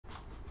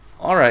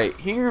Alright,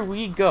 here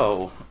we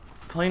go.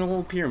 Playing a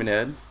little Pyramid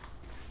Head.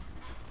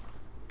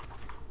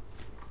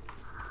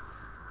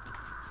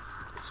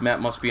 This map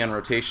must be on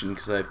rotation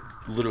because I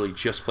literally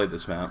just played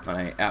this map and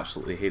I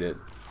absolutely hate it.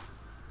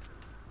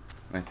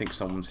 And I think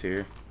someone's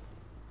here.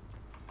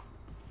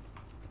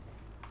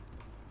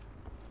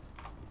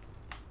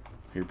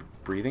 You're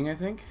breathing, I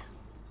think?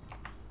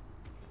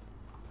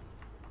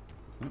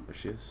 Oh, there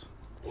she is.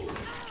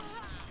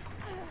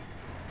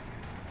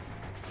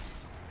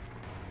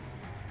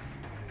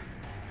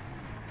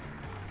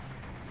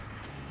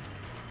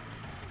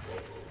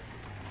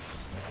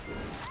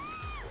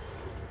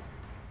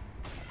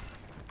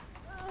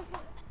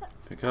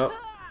 Pick up.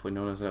 Hopefully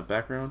no one has that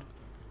background.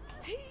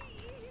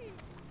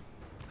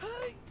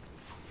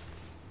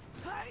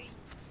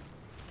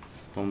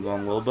 Phone's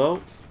on little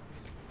boat.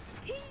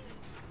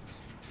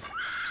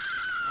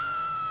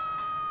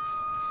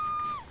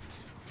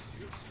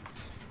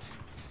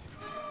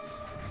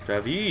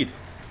 David.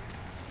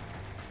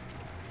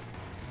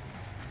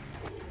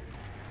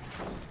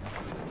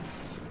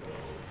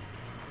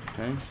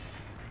 Okay.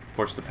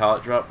 Force the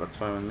pallet drop, that's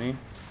fine with me.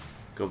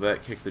 Go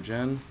back, kick the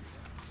gen.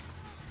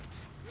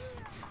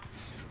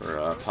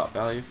 For pop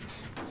value.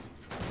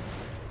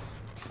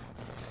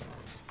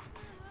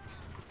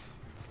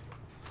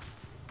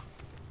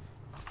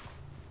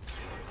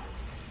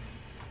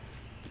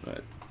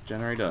 But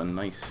generate done,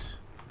 nice.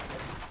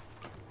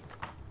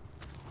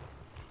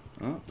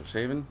 Oh, they're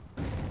saving.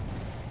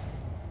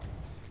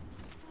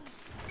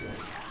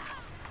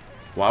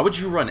 Why would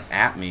you run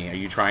at me? Are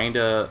you trying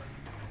to...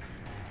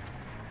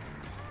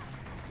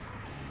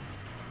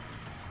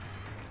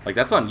 Like,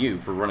 that's on you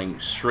for running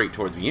straight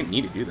towards me. You didn't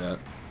need to do that.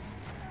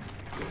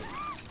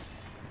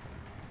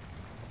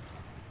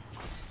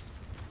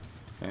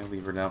 Okay,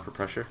 leave her down for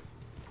pressure.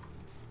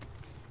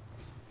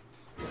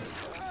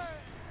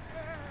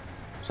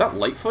 Is that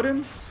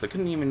Lightfooted? Because I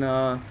couldn't even,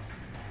 hear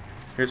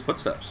his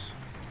footsteps.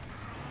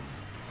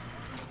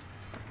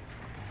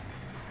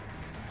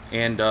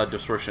 And,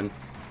 Distortion.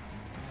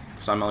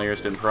 Because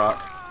Ameliers didn't proc.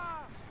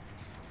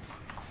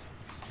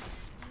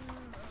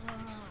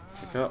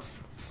 Pick up.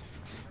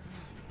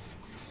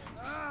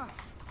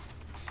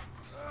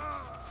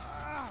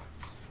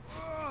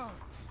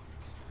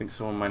 I think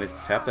someone might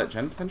have tapped that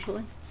gen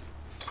potentially.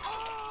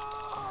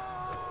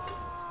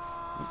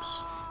 Oops.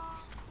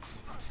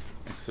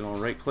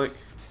 Accidental right click.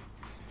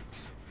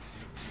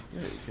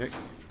 There you kick.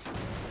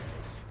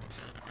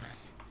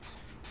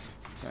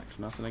 Back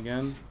to nothing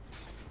again.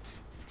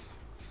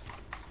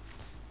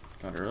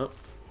 Got her up.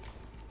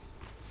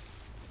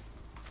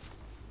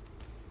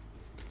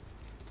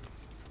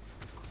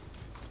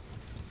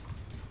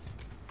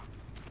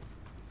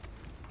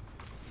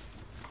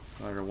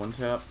 Got her one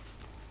tap.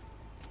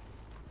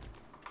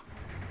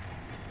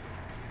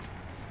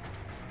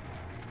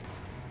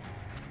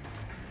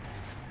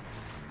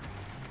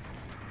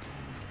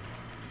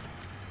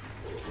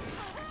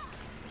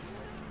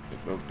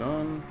 Big boat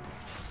done.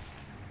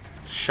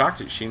 Shocked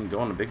that she didn't go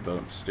on the big boat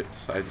and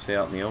decided to stay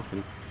out in the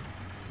open.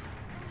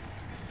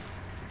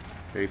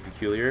 Very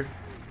peculiar.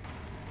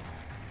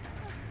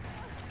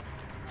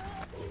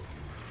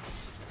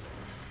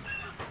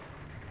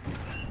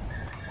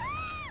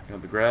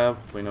 Got the grab,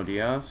 hopefully no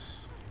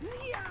DS.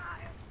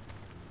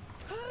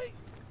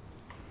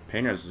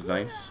 Pain res is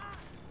nice.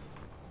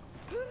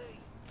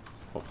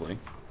 Hopefully.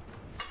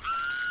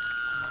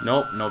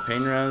 Nope, no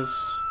pain res.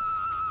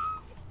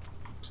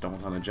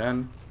 Stone's on a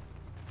gen.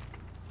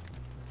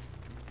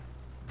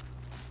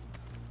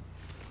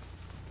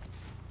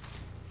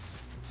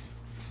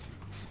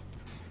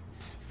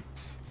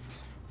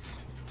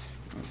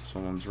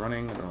 Someone's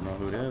running, I don't know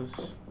who it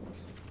is.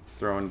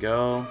 Throw and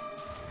go.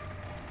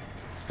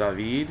 It's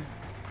David.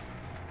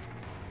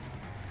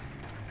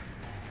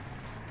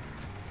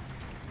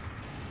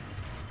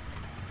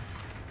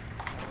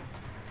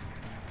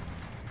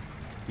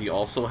 He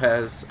also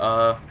has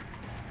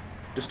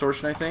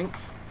Distortion, I think,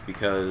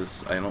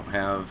 because I don't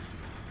have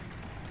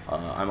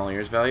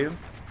Ameliers value.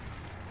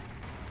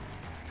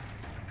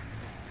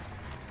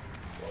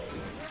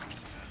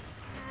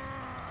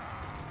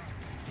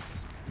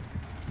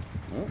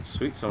 Oh,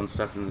 sweet, someone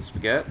stepped in the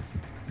spaghetti.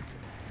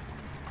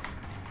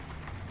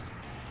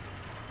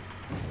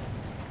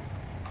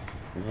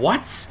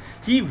 What?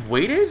 He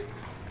waited?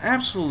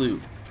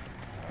 Absolute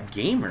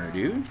gamer,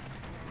 dude.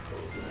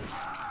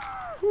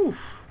 Whew.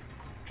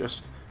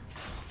 Just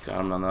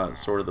got him on the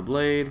sword of the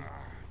blade.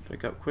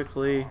 Pick up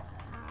quickly.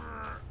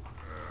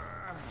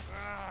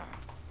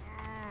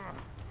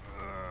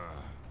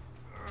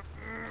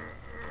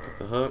 Get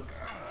the hook.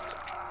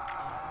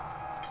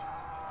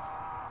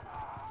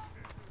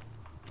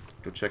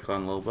 Go check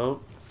on low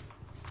boat.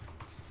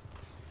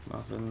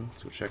 Nothing.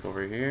 Let's go check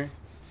over here.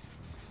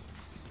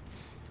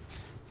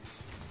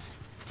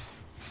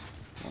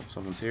 Oh,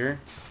 someone's here.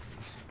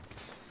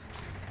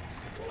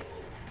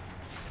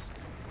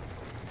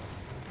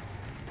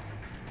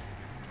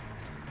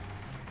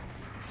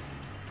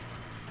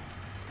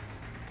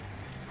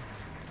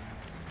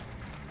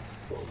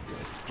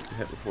 Get the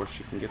hit before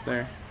she can get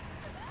there.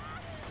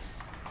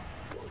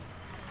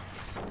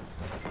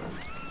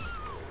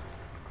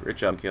 Great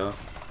job, Kayla.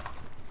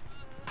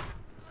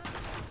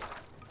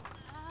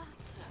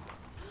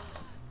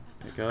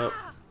 Pick up.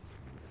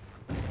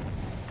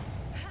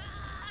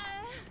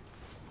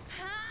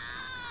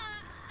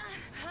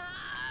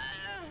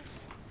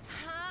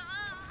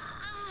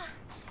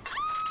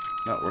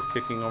 Not worth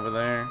kicking over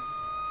there.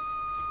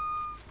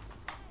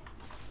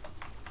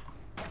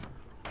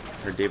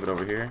 Heard David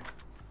over here.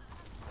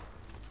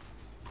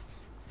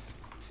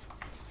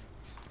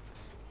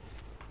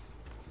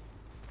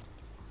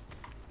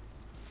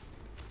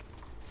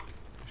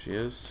 There she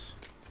is.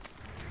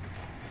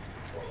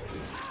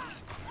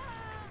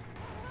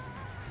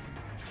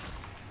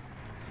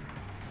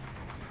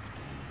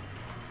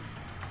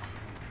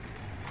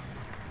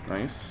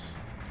 Nice.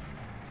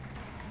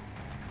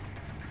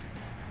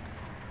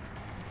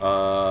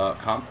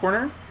 Comp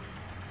corner?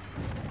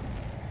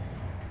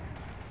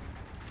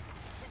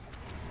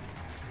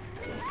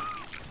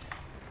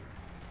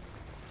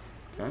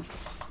 Okay,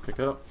 pick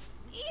up.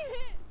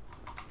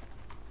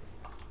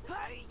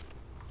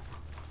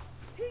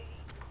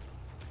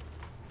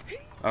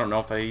 I don't know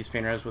if I used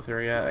pain res with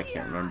her yet. I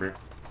can't remember.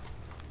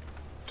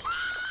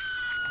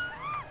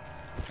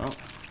 Oh.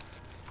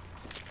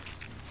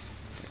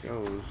 There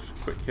goes.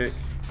 Quick kick.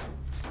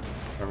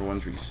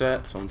 Everyone's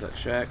reset. Someone's at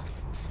check.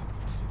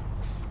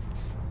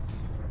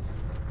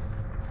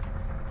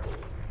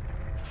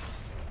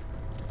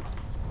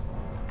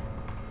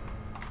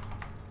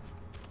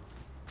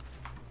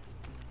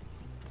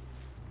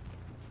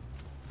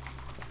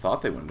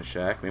 Thought they went to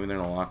shack. Maybe they're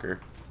in a locker.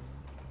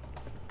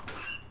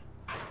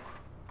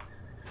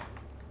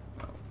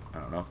 Oh, I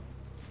don't know.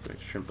 Big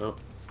shrimp boat.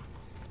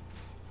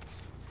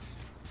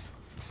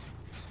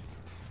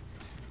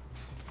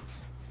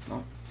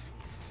 No.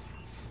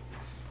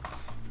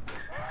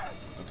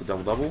 Up to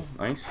double.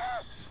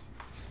 Nice.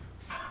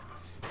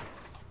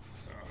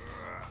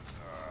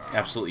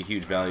 Absolutely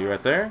huge value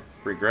right there.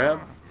 Free grab.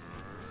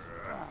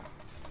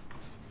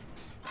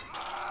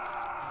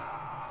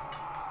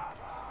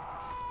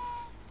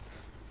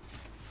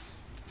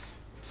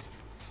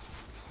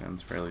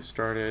 Gun's barely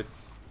started.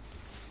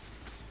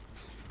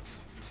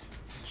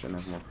 Shouldn't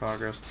have more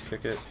progress. Let's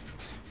kick it.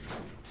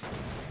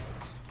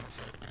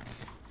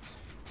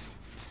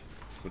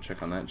 Go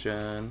check on that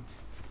gen.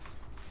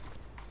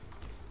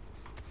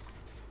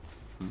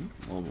 A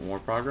little bit more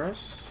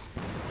progress.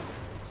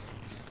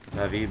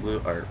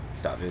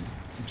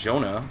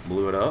 Jonah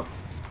blew it up.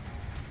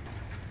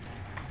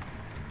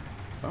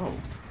 Oh.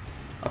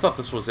 I thought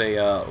this was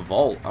a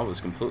vault. I was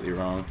completely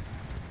wrong.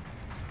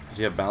 Does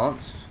he have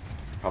balanced?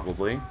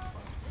 Probably.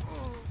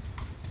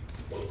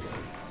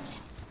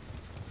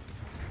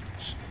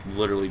 Just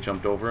literally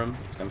jumped over him.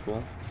 That's kind of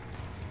cool.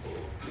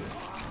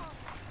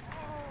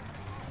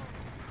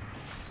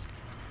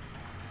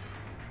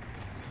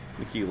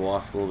 Nikki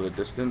lost a little bit of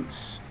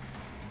distance.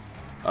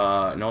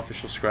 No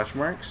official scratch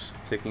marks.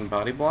 Taking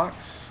body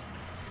blocks.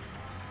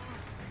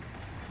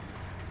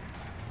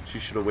 She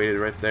should have waited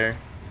right there.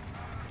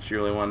 She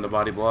really wanted the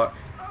body block.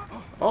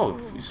 Oh,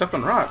 you stepped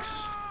on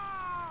rocks.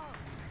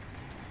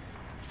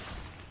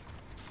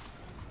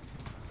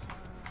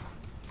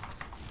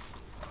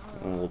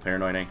 I'm a little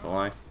paranoid, ain't gonna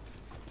lie.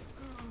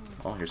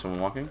 Oh, here's someone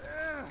walking.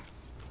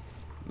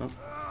 Nope.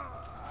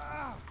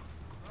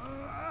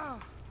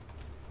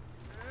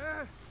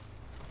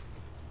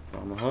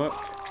 On the hook.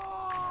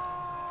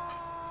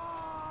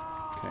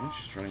 Okay,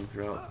 she's running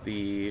throughout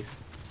the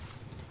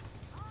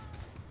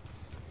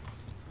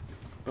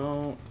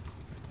boat.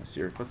 I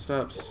see her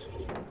footsteps.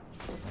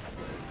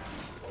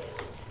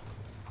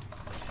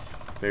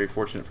 Very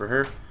fortunate for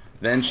her.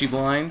 Then she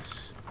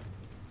blinds.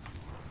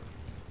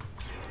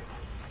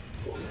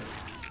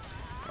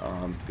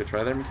 Good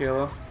try there,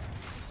 Michaela.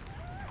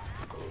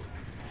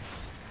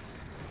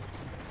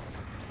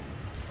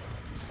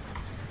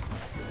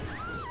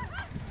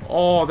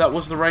 Oh, that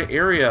was the right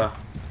area.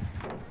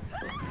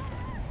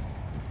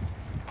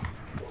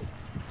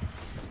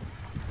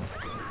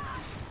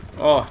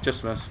 Oh,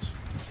 just missed.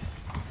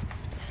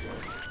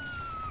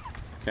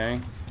 Okay.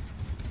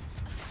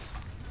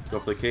 Go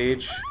for the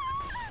cage.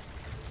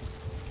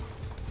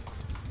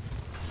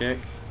 Kick.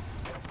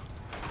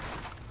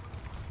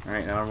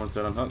 Alright, now everyone's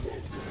dead on hook.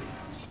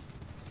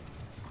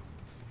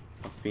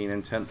 Being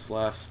intense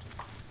last.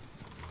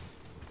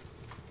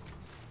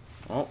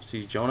 Oh,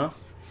 see Jonah.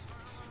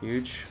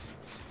 Huge.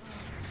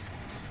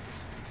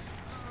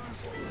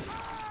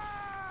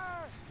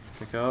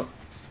 Pick up.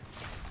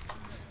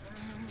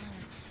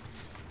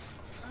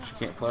 She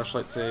can't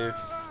flashlight save.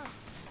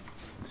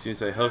 As soon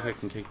as I hook, I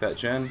can kick that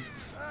gen.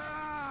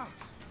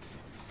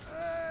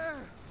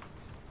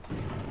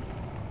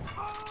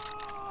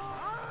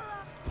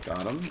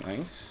 Got him.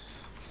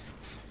 Nice.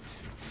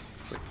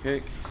 Quick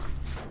kick.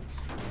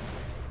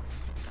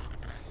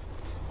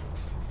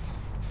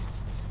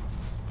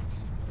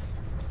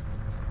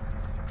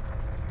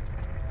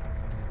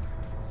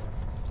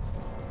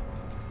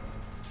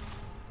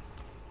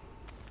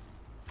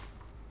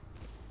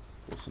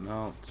 Listen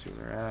out, see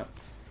where they're at.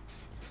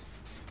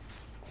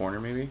 Corner,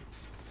 maybe?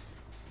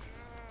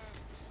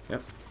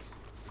 Yep.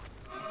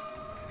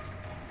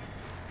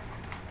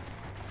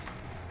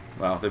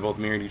 Wow, they both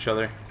mirrored each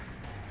other.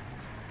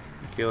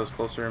 Kayla's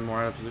closer and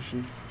more out of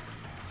position.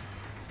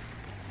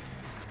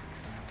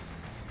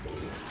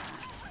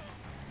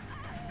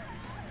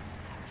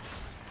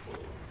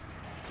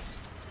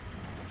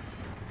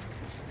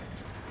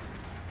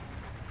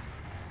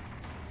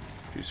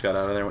 She just got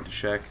out of there, went to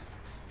check.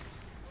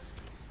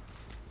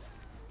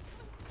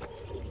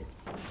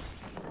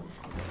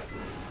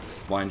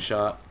 Blind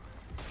shot.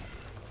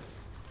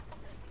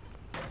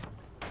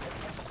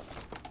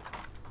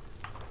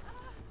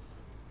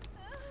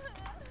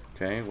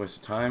 Okay, waste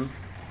of time.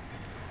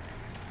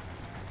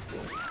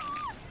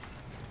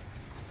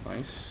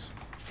 Nice.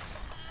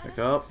 Pick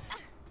up.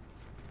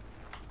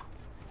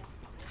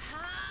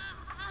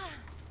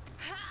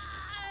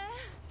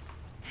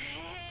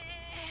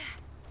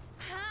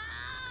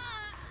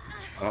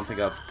 I don't think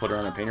I've put her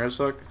on a pain res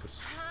hook,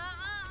 because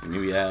maybe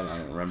we have, I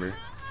don't remember.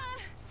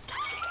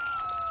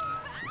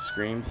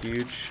 Screamed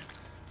huge.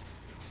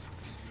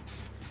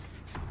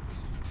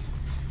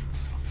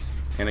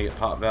 And I get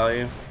pop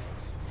value.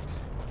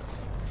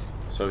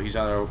 So he's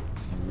either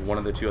one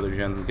of the two other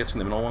gens. I'm guessing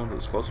the middle one that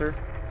was closer.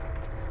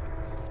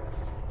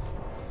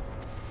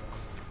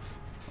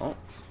 Oh,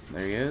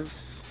 there he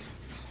is.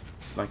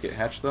 Might get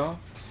hatched though.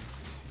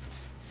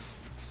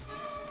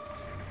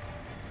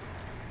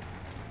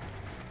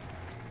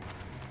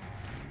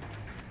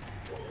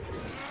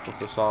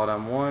 With a solid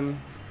M1,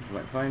 you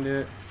might find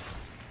it.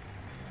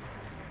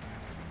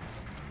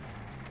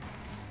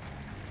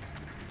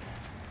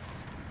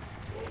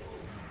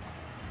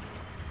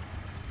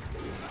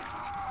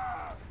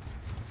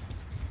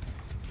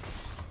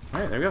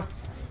 Alright, there we go.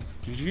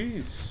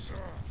 GG's.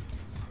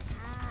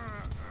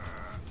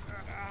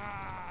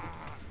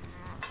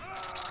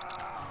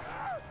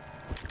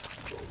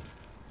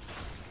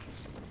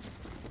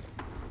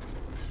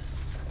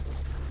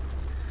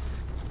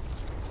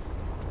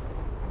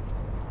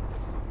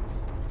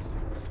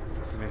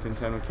 Making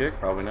time to kick?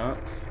 Probably not.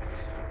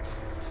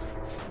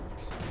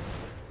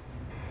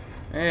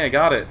 Hey, I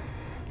got it.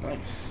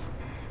 Nice.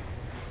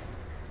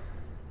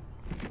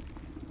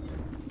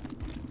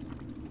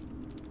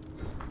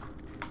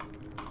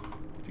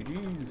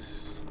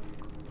 GG's.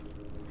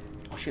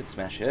 Oh shit,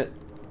 smash hit.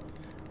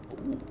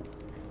 Ooh.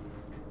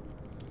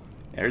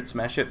 I heard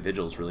smash hit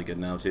vigil's really good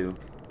now too.